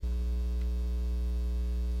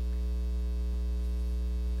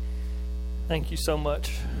Thank you so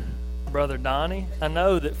much, Brother Donnie. I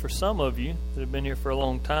know that for some of you that have been here for a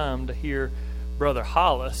long time, to hear Brother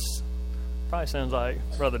Hollis, probably sounds like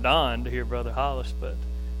Brother Don to hear Brother Hollis, but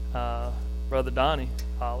Brother Donnie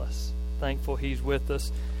Hollis, thankful he's with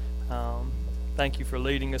us. Thank you for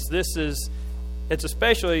leading us.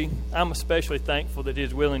 I'm especially thankful that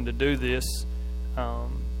he's willing to do this.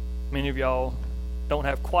 Many of y'all don't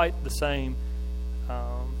have quite the same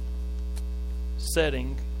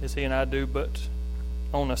setting as he and I do, but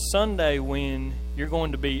on a Sunday when you're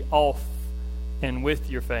going to be off and with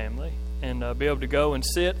your family and be able to go and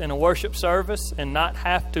sit in a worship service and not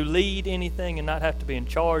have to lead anything and not have to be in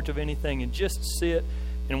charge of anything and just sit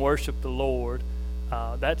and worship the Lord,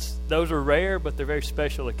 those are rare, but they're very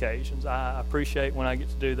special occasions. I appreciate when I get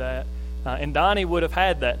to do that. And Donnie would have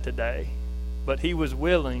had that today, but he was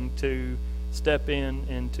willing to step in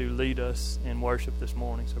and to lead us in worship this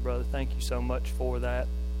morning. So, brother, thank you so much for that.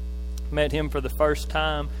 Met him for the first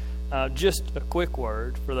time. Just a quick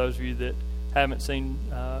word for those of you that haven't seen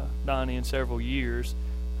Donnie in several years.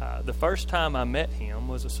 The first time I met him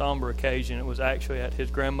was a somber occasion. It was actually at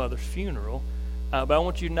his grandmother's funeral. But I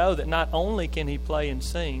want you to know that not only can he play and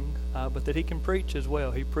sing, but that he can preach as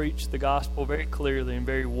well. He preached the gospel very clearly and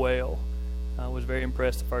very well. I was very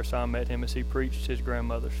impressed the first time I met him as he preached his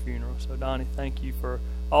grandmother's funeral. So, Donnie, thank you for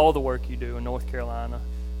all the work you do in North Carolina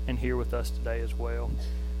and here with us today as well.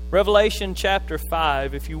 Revelation chapter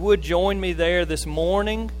 5, if you would join me there this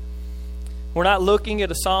morning. We're not looking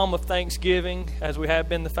at a psalm of thanksgiving as we have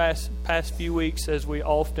been the past few weeks, as we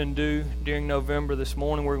often do during November. This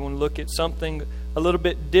morning we're going to look at something a little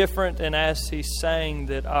bit different, and as he's saying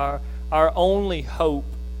that our only hope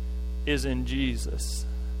is in Jesus.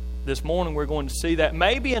 This morning we're going to see that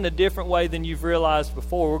maybe in a different way than you've realized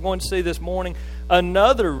before. We're going to see this morning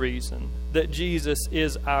another reason that Jesus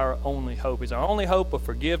is our only hope. He's our only hope of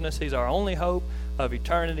forgiveness. He's our only hope of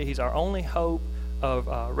eternity. He's our only hope of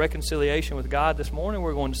reconciliation with God. This morning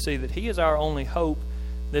we're going to see that He is our only hope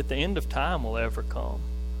that the end of time will ever come,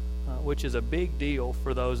 which is a big deal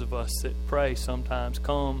for those of us that pray sometimes,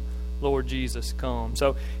 "Come, Lord Jesus, come."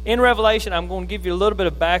 So in Revelation, I'm going to give you a little bit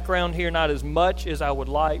of background here, not as much as I would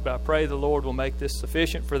like, but I pray the Lord will make this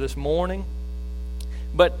sufficient for this morning.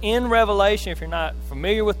 But in Revelation, if you're not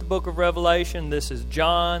familiar with the book of Revelation, this is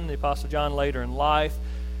John, the Apostle John, later in life.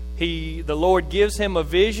 The Lord gives him a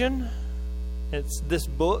vision. This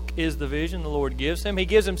book is the vision the Lord gives him. He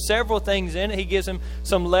gives him several things in it. He gives him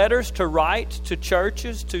some letters to write to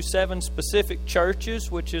churches, to 7 specific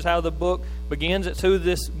churches, which is how the book begins. It's who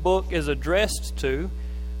this book is addressed to.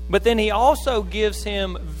 But then he also gives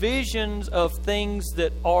him visions of things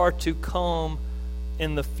that are to come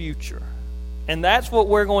in the future. And that's what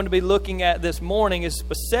we're going to be looking at this morning, is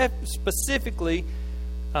specifically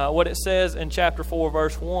what it says in chapter 4,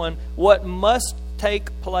 verse 1, what must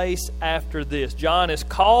take place after this. John is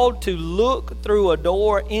called to look through a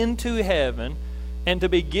door into heaven and to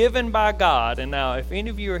be given by God. And now, if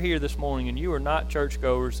any of you are here this morning and you are not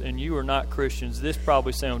churchgoers and you are not Christians, this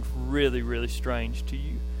probably sounds really, really strange to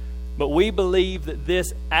you. But we believe that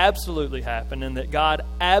this absolutely happened and that God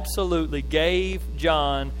absolutely gave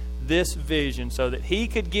John this vision so that he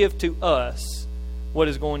could give to us what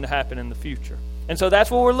is going to happen in the future. And so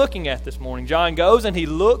that's what we're looking at this morning. John goes and he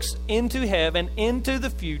looks into heaven, into the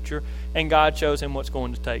future, and God shows him what's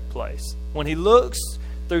going to take place. When he looks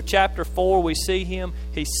through chapter 4, we see him.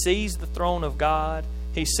 He sees the throne of God.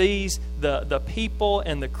 He sees the people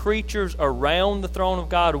and the creatures around the throne of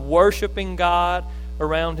God, worshiping God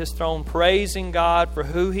around His throne, praising God for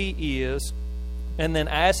who He is. And then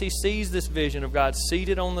as he sees this vision of God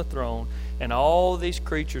seated on the throne and all these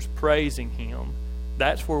creatures praising Him,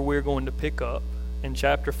 that's where we're going to pick up in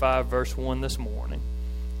chapter 5, verse 1 this morning.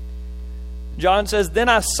 John says, "Then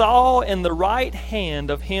I saw in the right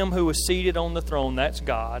hand of Him who was seated on the throne," that's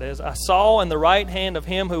God, "as I saw in the right hand of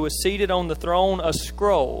Him who was seated on the throne a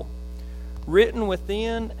scroll, written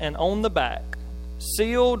within and on the back,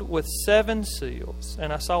 sealed with 7 seals.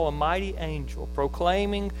 And I saw a mighty angel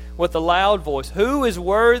proclaiming with a loud voice, 'Who is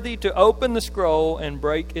worthy to open the scroll and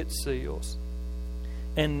break its seals?'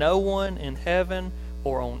 And no one in heaven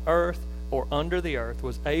or on earth or under the earth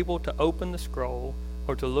was able to open the scroll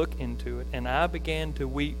or to look into it. And I began to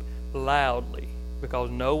weep loudly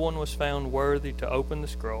because no one was found worthy to open the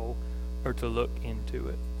scroll or to look into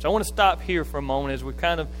it." So I want to stop here for a moment as we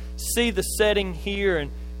kind of see the setting here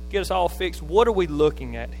and get us all fixed. What are we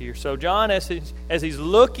looking at here? So John, as he's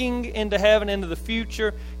looking into heaven, into the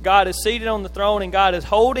future, God is seated on the throne and God is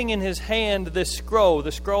holding in His hand this scroll,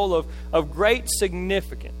 the scroll of great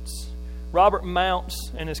significance, Robert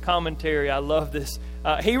Mounce, in his commentary, I love this.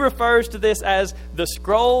 He refers to this as the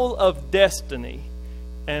scroll of destiny.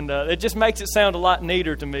 And it just makes it sound a lot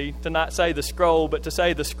neater to me to not say the scroll, but to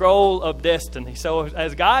say the scroll of destiny. So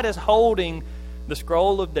as God is holding the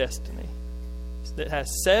scroll of destiny that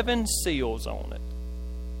has 7 seals on it.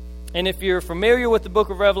 And if you're familiar with the book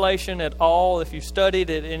of Revelation at all, if you've studied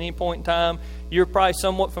it at any point in time, you're probably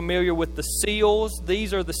somewhat familiar with the seals.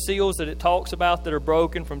 These are the seals that it talks about that are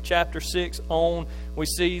broken from chapter 6 on. We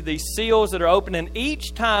see these seals that are open, and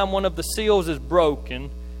each time one of the seals is broken,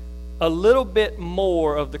 a little bit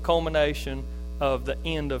more of the culmination of the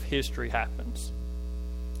end of history happens.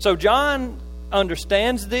 So John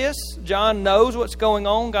understands this. John knows what's going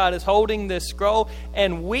on. God is holding this scroll,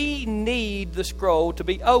 and we need the scroll to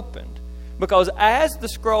be opened. Because as the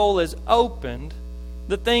scroll is opened,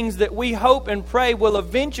 the things that we hope and pray will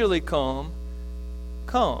eventually come.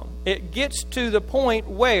 It gets to the point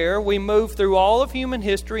where we move through all of human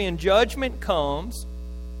history and judgment comes,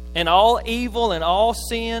 and all evil and all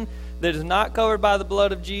sin that is not covered by the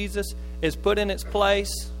blood of Jesus is put in its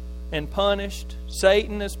place and punished.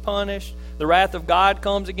 Satan is punished. The wrath of God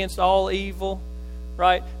comes against all evil,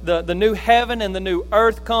 right? The new heaven and the new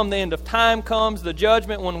earth come. The end of time comes. The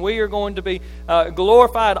judgment when we are going to be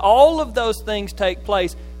glorified. All of those things take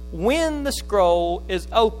place when the scroll is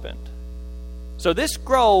opened. So this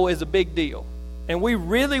scroll is a big deal. And we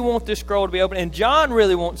really want this scroll to be open. And John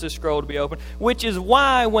really wants this scroll to be open. Which is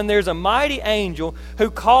why when there's a mighty angel who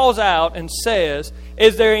calls out and says,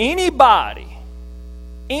 is there anybody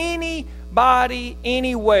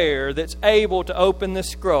anywhere that's able to open this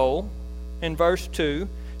scroll? In verse 2,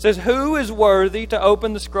 it says, who is worthy to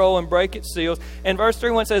open the scroll and break its seals? And verse 3,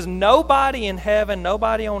 when it says, nobody in heaven,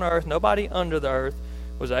 nobody on earth, nobody under the earth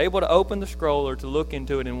was able to open the scroll or to look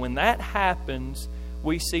into it. And when that happens,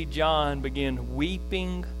 we see John begin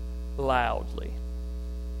weeping loudly.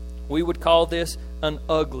 We would call this an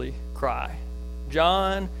ugly cry.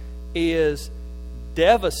 John is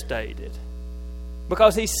devastated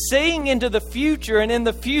because he's seeing into the future, and in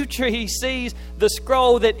the future he sees the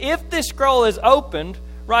scroll that if this scroll is opened,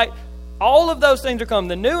 right, all of those things are coming.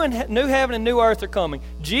 The new heaven and new earth are coming.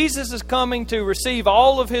 Jesus is coming to receive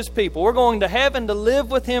all of his people. We're going to heaven to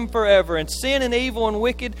live with him forever, and sin and evil and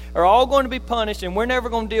wicked are all going to be punished, and we're never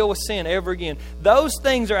going to deal with sin ever again. Those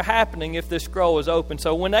things are happening if this scroll is open.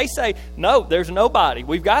 So when they say, no, there's nobody.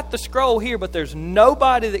 We've got the scroll here, but there's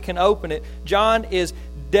nobody that can open it. John is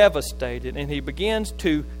devastated, and he begins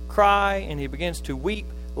to cry, and he begins to weep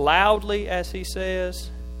loudly, as he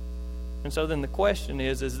says. And so then the question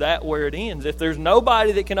is that where it ends? If there's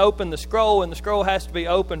nobody that can open the scroll, and the scroll has to be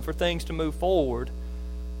open for things to move forward,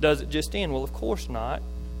 does it just end? Well, of course not,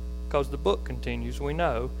 because the book continues, we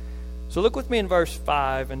know. So look with me in verse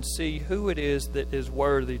 5 and see who it is that is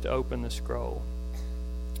worthy to open the scroll.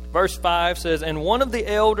 Verse 5 says, and one of the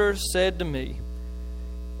elders said to me,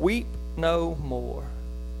 weep no more.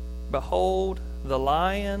 Behold, the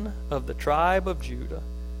Lion of the tribe of Judah,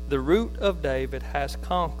 the Root of David, has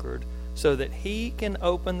conquered, so that he can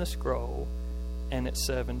open the scroll and its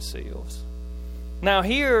 7 seals. Now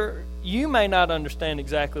here, you may not understand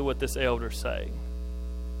exactly what this elder's saying,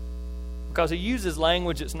 because he uses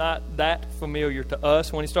language that's not that familiar to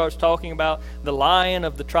us. When he starts talking about the Lion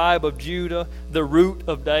of the tribe of Judah, the Root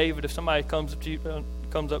of David, if somebody comes up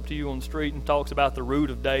to you on the street and talks about the Root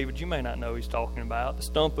of David, you may not know who he's talking about. The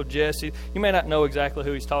Stump of Jesse, you may not know exactly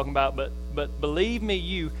who he's talking about, but believe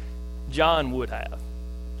me, John would have.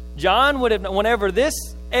 John would have, whenever this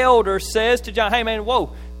elder says to John, hey man,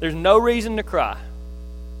 whoa, there's no reason to cry.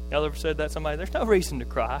 Y'all ever said that to somebody? There's no reason to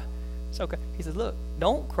cry. It's okay. He says, look,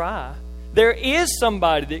 don't cry. There is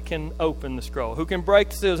somebody that can open the scroll, who can break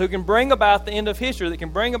the seals, who can bring about the end of history, that can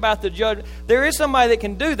bring about the judgment. There is somebody that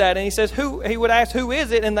can do that. And he says, he would ask, who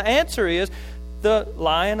is it? And the answer is the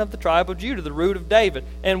Lion of the tribe of Judah, the Root of David.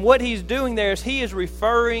 And what he's doing there is he is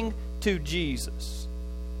referring to Jesus.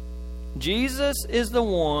 Jesus is the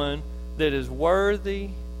one that is worthy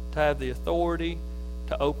to have the authority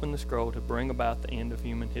to open the scroll, to bring about the end of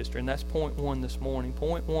human history. And that's point 1 this morning.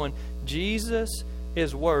 Point 1, Jesus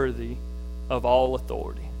is worthy of all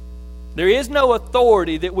authority. There is no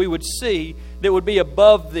authority that we would see that would be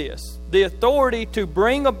above this. The authority to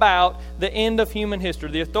bring about the end of human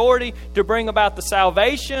history. The authority to bring about the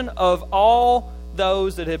salvation of all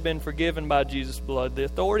those that have been forgiven by Jesus' blood. The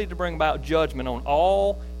authority to bring about judgment on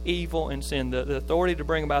all evil and sin. The authority to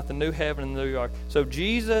bring about the new heaven and the new earth. So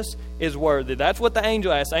Jesus is worthy. That's what the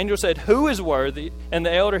angel asked. The angel said, who is worthy? And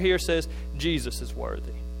the elder here says, Jesus is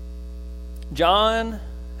worthy. John,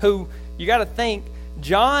 who, you got to think,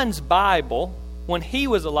 John's Bible, when he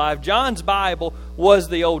was alive, John's Bible was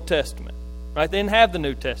the Old Testament. Right? They didn't have the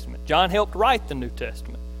New Testament. John helped write the New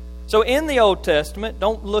Testament. So in the Old Testament,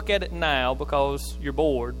 don't look at it now because you're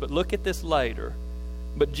bored, but look at this later.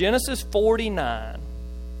 But Genesis 49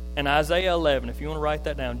 and Isaiah 11, if you want to write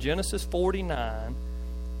that down, Genesis 49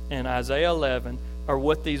 and Isaiah 11 are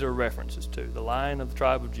what these are references to, the Lion of the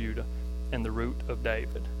tribe of Judah and the Root of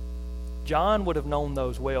David. John would have known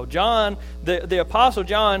those well. John, the Apostle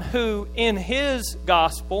John, who in his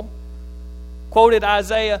gospel quoted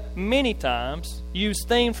Isaiah many times, used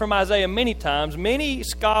themes from Isaiah many times. Many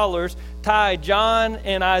scholars tie John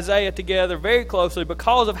and Isaiah together very closely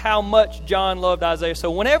because of how much John loved Isaiah. So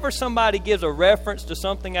whenever somebody gives a reference to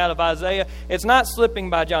something out of Isaiah, it's not slipping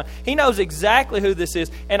by John. He knows exactly who this is.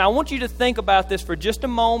 And I want you to think about this for just a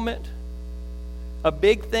moment. A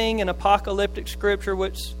big thing in apocalyptic scripture,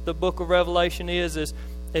 which the book of Revelation is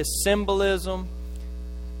symbolism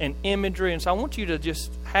and imagery. And so I want you to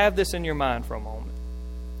just have this in your mind for a moment.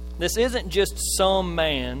 This isn't just some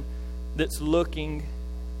man that's looking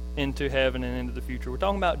into heaven and into the future. We're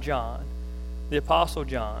talking about John. The Apostle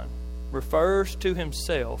John refers to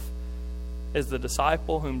himself as the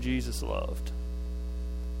disciple whom Jesus loved,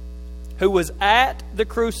 who was at the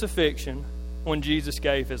crucifixion when Jesus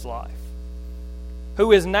gave his life,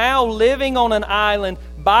 who is now living on an island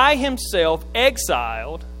by himself,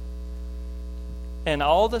 exiled, and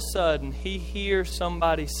all of a sudden he hears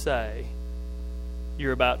somebody say,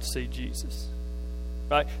 "You're about to see Jesus."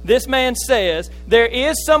 Right? This man says, there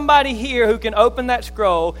is somebody here who can open that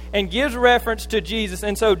scroll and gives reference to Jesus.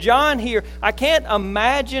 And so John here, I can't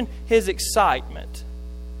imagine his excitement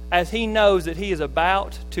as he knows that he is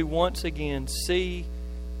about to once again see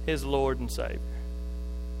his Lord and Savior.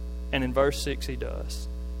 And in verse 6 he does.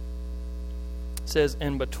 It says,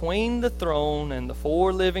 "And between the throne and the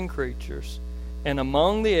four living creatures, and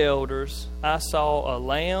among the elders, I saw a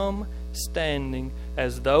lamb standing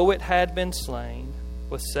as though it had been slain,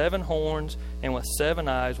 with 7 horns and with 7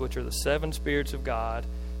 eyes, which are the 7 spirits of God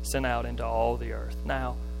sent out into all the earth."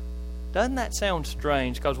 Now, doesn't that sound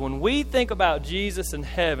strange? Because when we think about Jesus in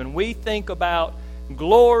heaven, we think about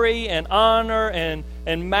glory and honor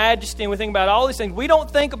and majesty, and we think about all these things. We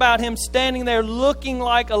don't think about him standing there looking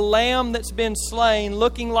like a lamb that's been slain,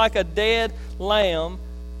 looking like a dead lamb.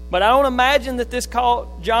 But I don't imagine that this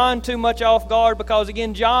caught John too much off guard, because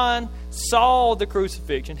again, John saw the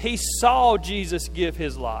crucifixion. He saw Jesus give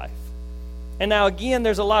his life. And now again,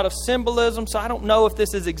 there's a lot of symbolism, so I don't know if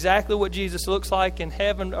this is exactly what Jesus looks like in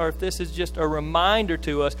heaven or if this is just a reminder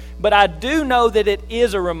to us. But I do know that it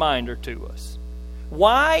is a reminder to us.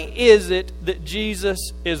 Why is it that Jesus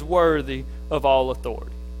is worthy of all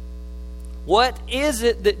authority? What is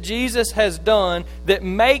it that Jesus has done that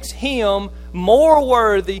makes him more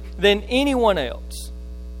worthy than anyone else?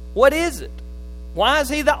 What is it? Why is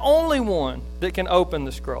he the only one that can open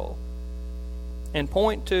the scroll? And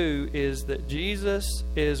point 2 is that Jesus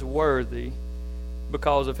is worthy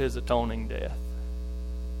because of his atoning death.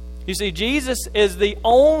 You see, Jesus is the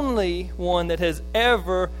only one that has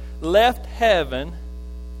ever left heaven,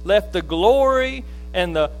 left the glory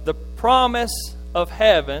and the promise of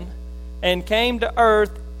heaven, and came to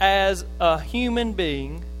earth as a human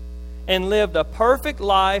being and lived a perfect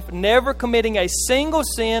life, never committing a single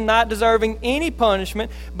sin, not deserving any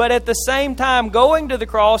punishment, but at the same time going to the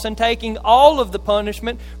cross and taking all of the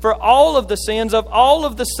punishment for all of the sins of all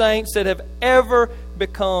of the saints that have ever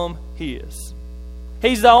become his.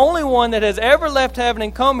 He's the only one that has ever left heaven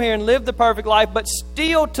and come here and lived the perfect life, but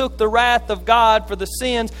still took the wrath of God for the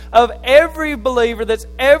sins of every believer that's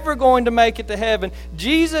ever going to make it to heaven.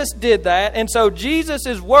 Jesus did that, and so Jesus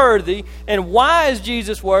is worthy. And why is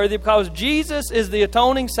Jesus worthy? Because Jesus is the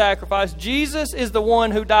atoning sacrifice. Jesus is the one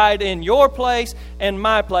who died in your place and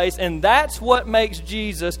my place, and that's what makes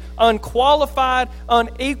Jesus unqualified,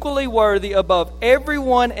 unequally worthy above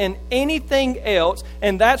everyone and anything else.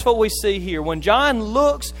 And that's what we see here. When John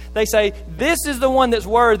looks, they say, this is the one that's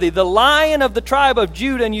worthy, the Lion of the tribe of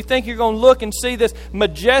Judah. And you think you're going to look and see this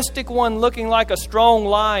majestic one looking like a strong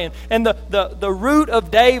lion, and the root of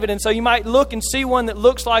David. And so you might look and see one that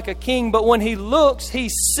looks like a king, but when he looks, he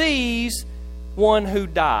sees one who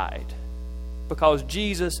died, because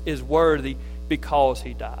Jesus is worthy because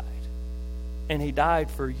he died. And he died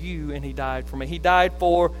for you, and he died for me. He died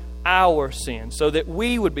for our sins so that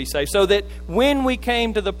we would be saved, so that when we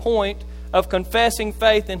came to the point of confessing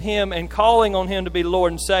faith in him and calling on him to be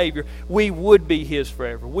Lord and Savior, we would be his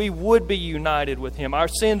forever. We would be united with him. Our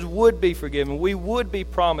sins would be forgiven. We would be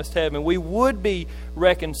promised heaven. We would be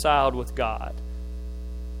reconciled with God.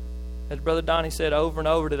 As Brother Donnie said over and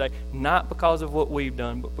over today, not because of what we've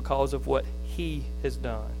done, but because of what he has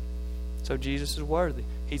done. So Jesus is worthy.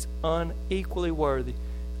 He's unequally worthy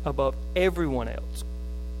above everyone else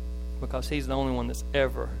because He's the only one that's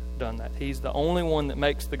ever done that. He's the only one that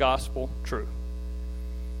makes the gospel true.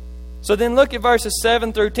 So then look at verses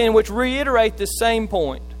 7 through 10, which reiterate this same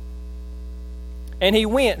point. And He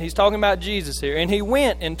went, he's talking about Jesus here, and He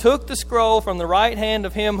went and took the scroll from the right hand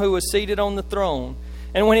of Him who was seated on the throne.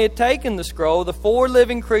 And when He had taken the scroll, the 4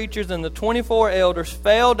 living creatures and the 24 elders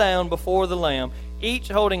fell down before the Lamb, each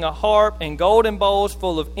holding a harp and golden bowls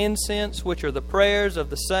full of incense, which are the prayers of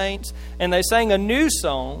the saints. And they sang a new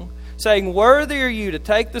song, saying, "Worthy are you to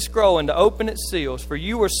take the scroll and to open its seals, for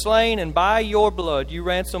you were slain, and by your blood you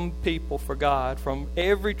ransomed people for God from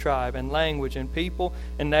every tribe and language and people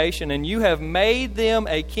and nation. And you have made them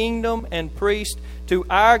a kingdom and priest to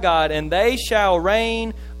our God, and they shall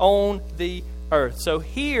reign on the earth." So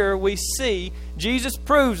here we see Jesus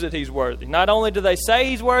proves that He's worthy. Not only do they say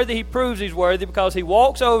He's worthy, He proves He's worthy because He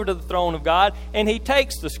walks over to the throne of God and He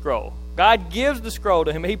takes the scroll. God gives the scroll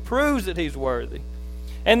to Him. He proves that He's worthy.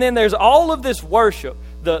 And then there's all of this worship.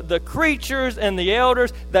 The creatures and the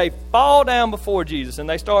elders, they fall down before Jesus and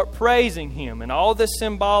they start praising Him. And all this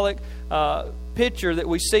symbolic picture that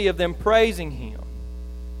we see of them praising Him.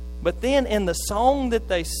 But then in the song that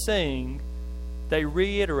they sing, they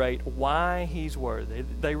reiterate why He's worthy.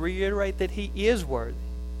 They reiterate that He is worthy.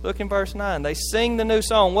 Look in verse 9. They sing the new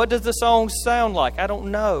song. What does the song sound like? I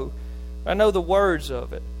don't know. I know the words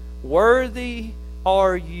of it. Worthy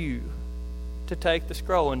are you to take the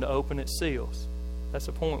scroll and to open its seals. That's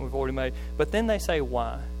the point we've already made. But then they say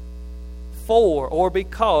why. For, or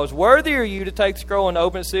because. Worthy are you to take the scroll and to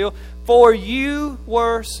open its seal, for you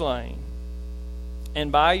were slain.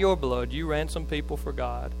 And by your blood you ransomed people for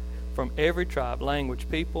God from every tribe, language,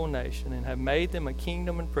 people, nation, and have made them a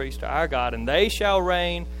kingdom and priest to our God, and they shall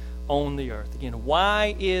reign on the earth. Again,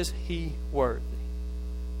 why is He worthy?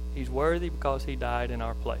 He's worthy because He died in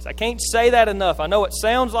our place. I can't say that enough. I know it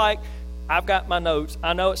sounds like I've got my notes.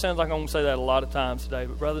 I know it sounds like I'm going to say that a lot of times today,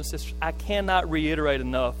 but brothers and sisters, I cannot reiterate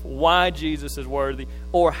enough why Jesus is worthy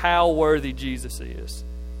or how worthy Jesus is.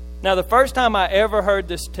 Now, the first time I ever heard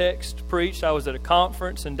this text preached, I was at a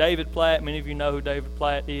conference, and David Platt, many of you know who David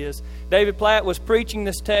Platt is. David Platt was preaching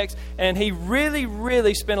this text, and he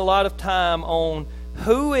really spent a lot of time on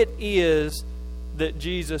who it is that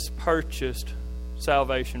Jesus purchased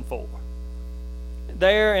salvation for.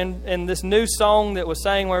 There in this new song that was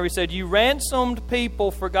sang where He said, "You ransomed people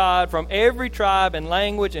for God from every tribe and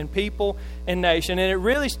language and people and nation." And it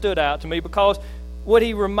really stood out to me because what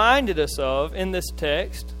he reminded us of in this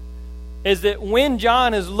text is that when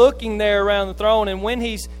John is looking there around the throne and when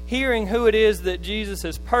he's hearing who it is that Jesus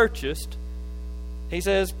has purchased, he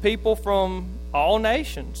says people from all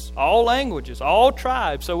nations, all languages, all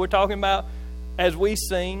tribes. So we're talking about, as we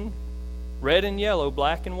sing, red and yellow,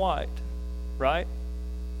 black and white, right?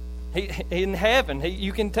 In heaven,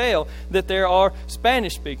 you can tell that there are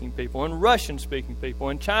Spanish-speaking people and Russian-speaking people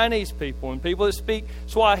and Chinese people and people that speak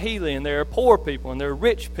Swahili, and there are poor people and there are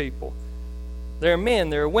rich people. There are men,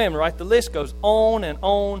 there are women, right? The list goes on and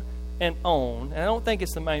on and on. And I don't think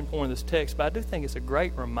it's the main point of this text, but I do think it's a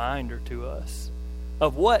great reminder to us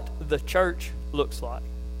of what the church looks like.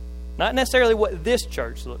 Not necessarily what this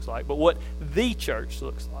church looks like, but what the church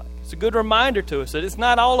looks like. It's a good reminder to us that it's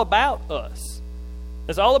not all about us.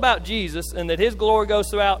 It's all about Jesus, and that His glory goes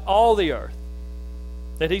throughout all the earth.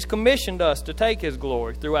 That He's commissioned us to take His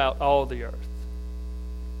glory throughout all the earth.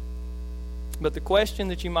 But the question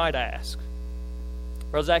that you might ask,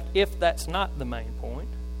 Brother Zach, if that's not the main point,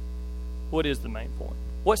 what is the main point?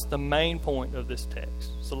 What's the main point of this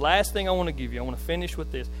text? It's the last thing I want to give you. I want to finish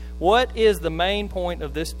with this. What is the main point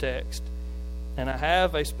of this text? And I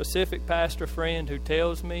have a specific pastor friend who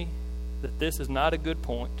tells me that this is not a good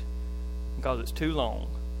point because it's too long.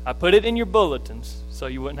 I put it in your bulletins so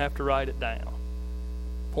you wouldn't have to write it down.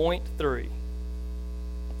 Point 3.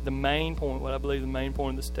 The main point, what I believe the main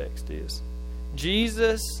point of this text is,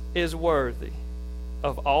 Jesus is worthy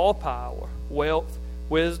of all power, wealth,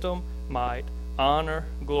 wisdom, might, honor,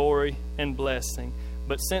 glory, and blessing.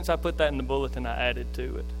 But since I put that in the bulletin, I added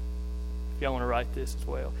to it. If y'all want to write this as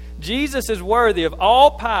well. Jesus is worthy of all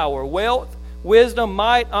power, wealth, wisdom,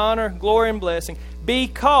 might, honor, glory, and blessing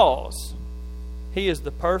because He is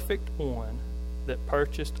the perfect one that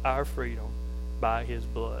purchased our freedom by His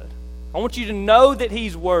blood. I want you to know that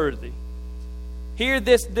He's worthy. Here,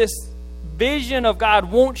 this vision of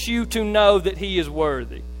God wants you to know that He is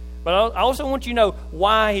worthy. But I also want you to know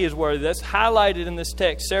why He is worthy. That's highlighted in this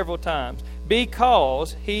text several times.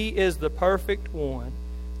 Because He is the perfect one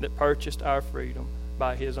that purchased our freedom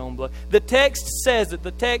by His own blood. The text says it.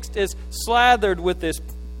 The text is slathered with this.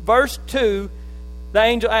 Verse 2, the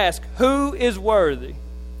angel asks, who is worthy?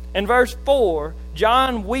 In verse 4,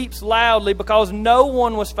 John weeps loudly because no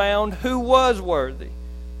one was found who was worthy.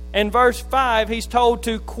 In verse 5, he's told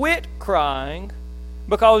to quit crying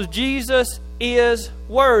because Jesus is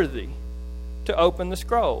worthy to open the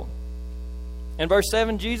scroll. In verse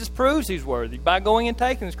 7, Jesus proves he's worthy by going and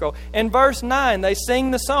taking the scroll. In verse 9, they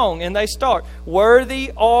sing the song and they start,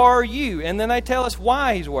 "Worthy are you." And then they tell us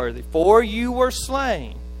why he's worthy. "For you were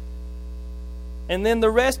slain." And then the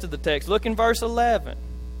rest of the text, look in verse 11,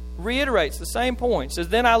 reiterates the same point. It says,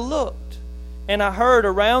 "Then I looked, and I heard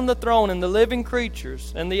around the throne and the living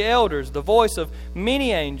creatures and the elders the voice of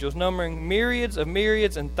many angels, numbering myriads of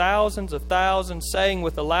myriads and thousands of thousands, saying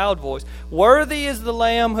with a loud voice, 'Worthy is the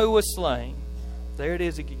Lamb who was slain.'" There it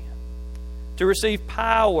is again. "To receive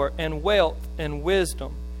power and wealth and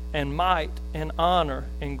wisdom and might and honor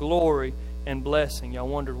and glory and blessing." Y'all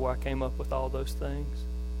wondered where I came up with all those things.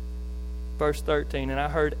 Verse 13, "And I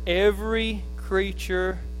heard every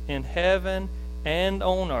creature in heaven and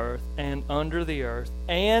on earth and under the earth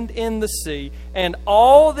and in the sea and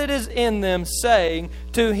all that is in them saying,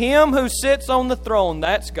 'To him who sits on the throne,'"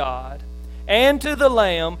 that's God, "'and to the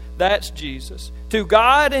Lamb,' that's Jesus, 'to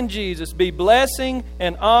God and Jesus be blessing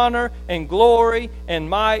and honor and glory and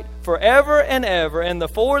might forever and ever.' And the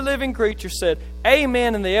four living creatures said,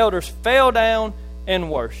 'Amen,' and the elders fell down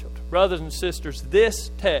and worshiped." Brothers and sisters, this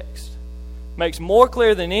text makes more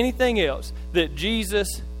clear than anything else that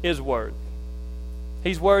Jesus is worthy.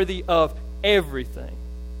 He's worthy of everything.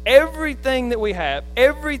 Everything that we have,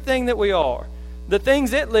 everything that we are. The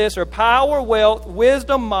things it lists are power, wealth,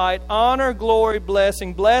 wisdom, might, honor, glory,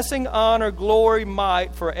 blessing, blessing, honor, glory,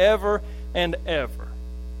 might, forever and ever.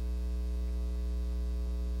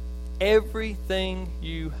 Everything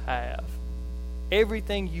you have,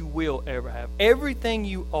 everything you will ever have, everything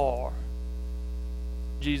you are,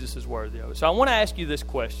 Jesus is worthy of it. So I want to ask you this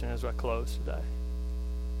question as I close today.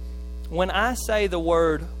 When I say the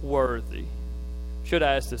word worthy, should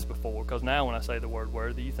I ask this before? Because now when I say the word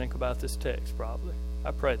worthy, you think about this text probably.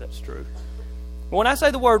 I pray that's true. When I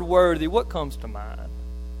say the word worthy, what comes to mind?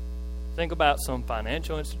 Think about some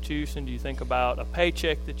financial institution? Do you think about a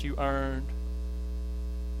paycheck that you earned?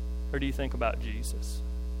 Or do you think about Jesus?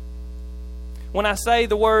 When I say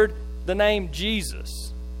the name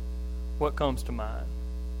Jesus, what comes to mind?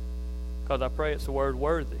 Because I pray it's the word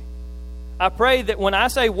worthy. I pray that when I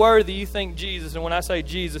say worthy, you think Jesus, and when I say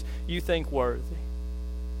Jesus, you think worthy.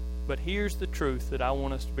 But here's the truth that I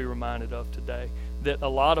want us to be reminded of today, that a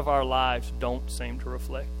lot of our lives don't seem to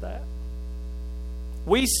reflect that.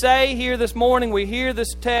 We say here this morning, we hear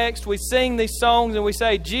this text, we sing these songs, and we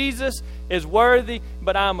say Jesus is worthy,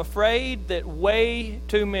 but I'm afraid that way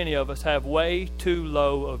too many of us have way too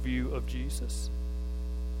low a view of Jesus.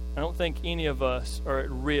 I don't think any of us are at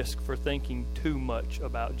risk for thinking too much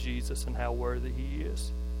about Jesus and how worthy He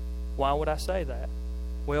is. Why would I say that?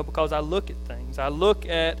 Well, because I look at things. I look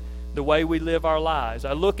at the way we live our lives.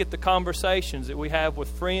 I look at the conversations that we have with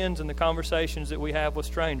friends and the conversations that we have with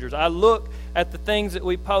strangers. I look at the things that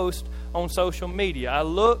we post on social media. I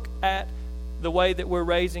look at the way that we're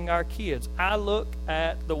raising our kids. I look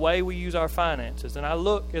at the way we use our finances. And I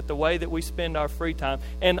look at the way that we spend our free time.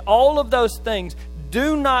 And all of those things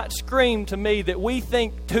do not scream to me that we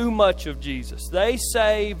think too much of Jesus. They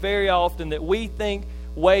say very often that we think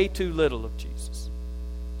way too little of Jesus.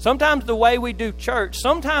 Sometimes the way we do church,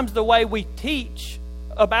 sometimes the way we teach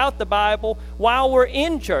about the Bible while we're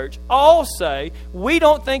in church, all say we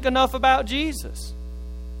don't think enough about Jesus.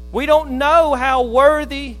 We don't know how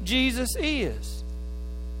worthy Jesus is.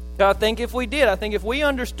 I think if we did, I think if we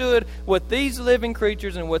understood what these living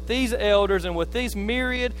creatures and what these elders and what these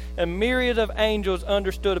myriad and myriad of angels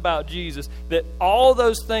understood about Jesus, that all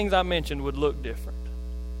those things I mentioned would look different.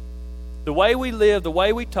 The way we live, the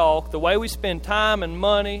way we talk, the way we spend time and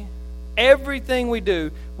money, everything we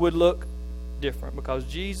do would look different because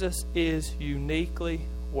Jesus is uniquely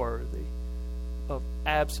worthy of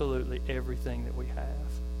absolutely everything that we have.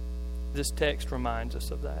 This text reminds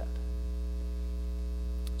us of that.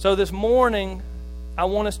 So this morning, I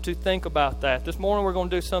want us to think about that. This morning we're going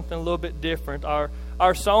to do something a little bit different. Our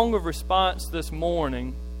song of response this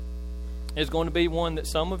morning is going to be one that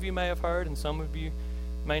some of you may have heard and some of you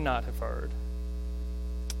may not have heard.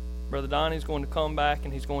 Brother Donnie's going to come back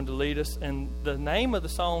and he's going to lead us. And the name of the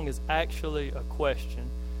song is actually a question.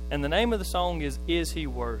 And the name of the song is He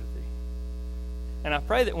Worthy? And I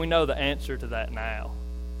pray that we know the answer to that now.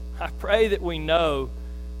 I pray that we know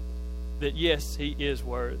that yes, He is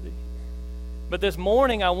worthy. But this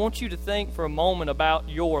morning, I want you to think for a moment about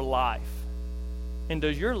your life. And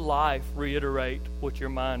does your life reiterate what your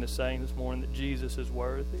mind is saying this morning, that Jesus is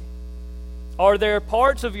worthy? Are there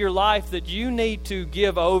parts of your life that you need to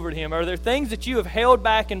give over to Him? Are there things that you have held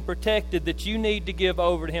back and protected that you need to give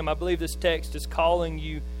over to Him? I believe this text is calling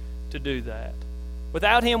you to do that.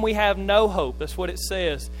 Without Him, we have no hope. That's what it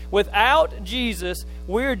says. Without Jesus,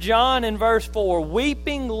 we're, John in verse 4,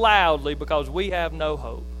 weeping loudly because we have no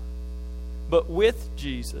hope. But with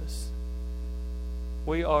Jesus,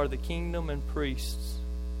 we are the kingdom and priests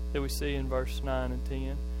that we see in verse 9 and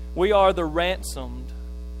 10. We are the ransomed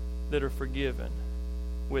that are forgiven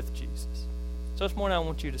with Jesus. So this morning I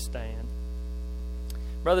want you to stand.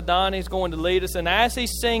 Brother Donnie is going to lead us, and as he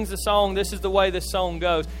sings the song, this is the way this song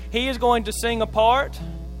goes. He is going to sing a part,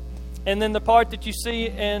 and then the part that you see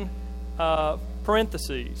in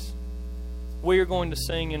parentheses, we are going to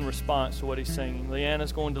sing in response to what he's singing.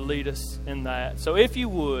 Leanna's going to lead us in that. So if you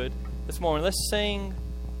would, this morning, let's sing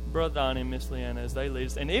Brother Donnie and Miss Leanna as they lead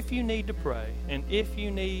us. And if you need to pray, and if you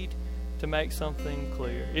need to make something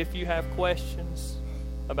clear, if you have questions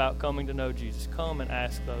about coming to know Jesus, come and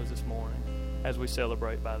ask those this morning as we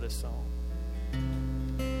celebrate by this song.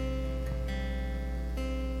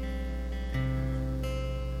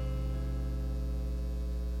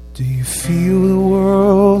 Do you feel the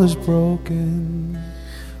world is broken?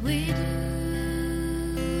 We do.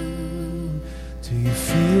 Do you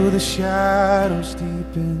feel the shadows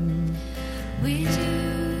deepen? We do.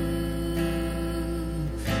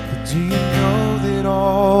 But do you know that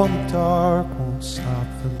all the dark won't stop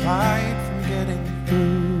the light from getting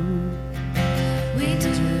through? We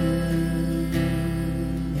do.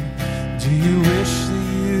 Do you wish that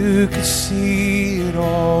you could see it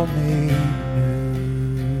all made new?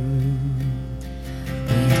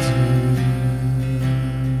 We do.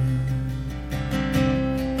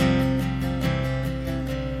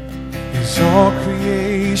 Is all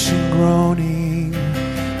creation groaning?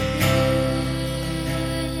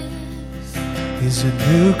 Is a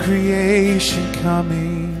new creation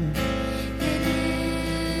coming?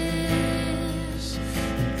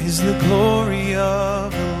 Is the glory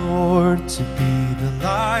of the Lord to be the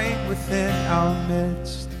light within our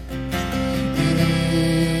midst?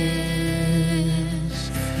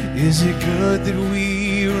 Is it good that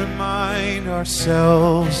we remind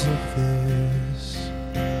ourselves of this?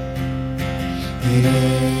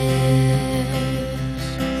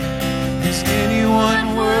 Is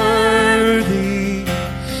anyone worthy?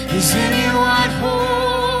 Is anyone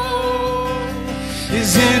whole?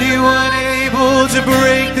 Is anyone able to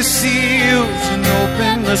break the seals and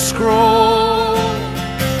open the scroll?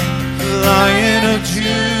 The Lion of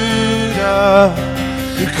Judah,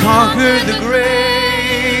 who conquered the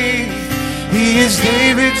grave. He is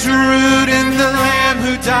David's root and the Lamb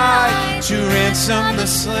who died to ransom the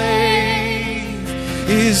slave.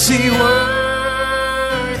 Is He worthy?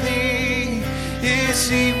 Is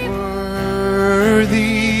He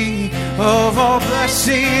worthy of all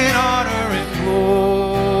blessing and honor and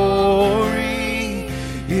glory?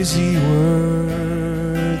 Is He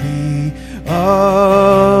worthy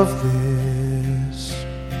of this?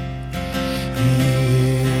 He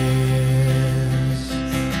is.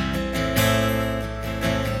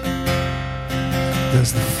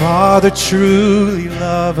 Does the Father truly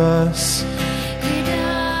love us? He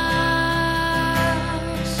does.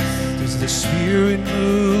 Does the Spirit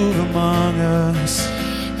move among us?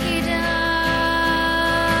 He does.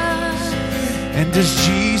 And does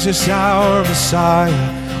Jesus, our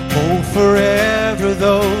Messiah, hold forever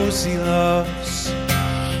those He loves?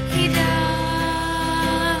 He does.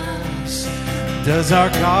 Does our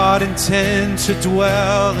God intend to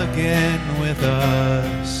dwell again with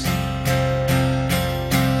us?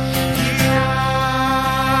 He does.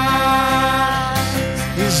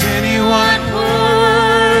 Is anyone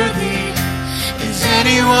worthy? Is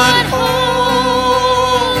anyone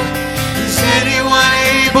whole? Is anyone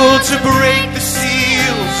able to break the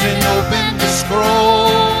seals and open the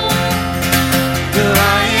scroll? The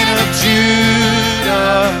Lion of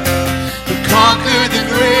Judah, who conquered the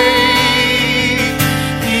grave.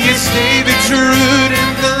 He is David's root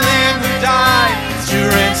and the Lamb who died to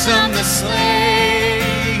ransom the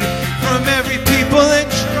slave. From every people and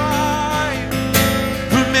tribe,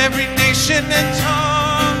 from every nation and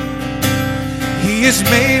tongue, He has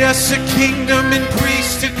made us a kingdom and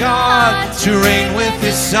priests to God, to reign with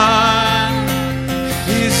His Son.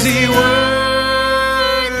 Is He worthy?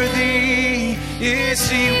 Is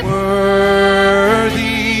He worthy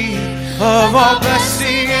of all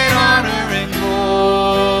blessing and honor and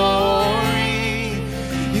glory?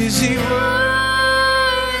 Is He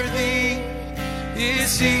worthy?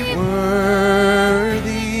 Is He worthy?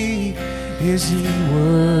 Is He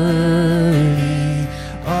worthy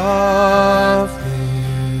of this?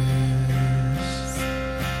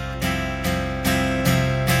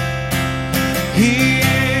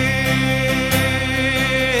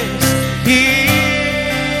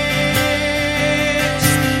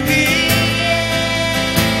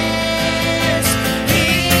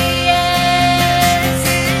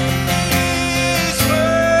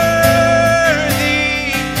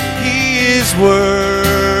 is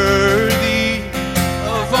worthy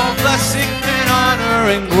of all blessing and honor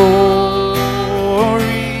and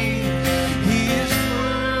glory. He is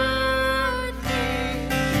worthy.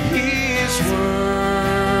 He is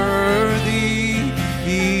worthy.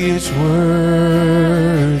 He is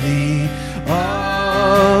worthy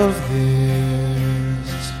of this.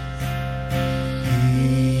 He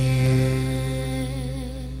is.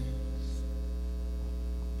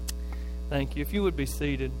 Thank you. If you would be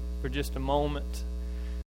seated for just a moment.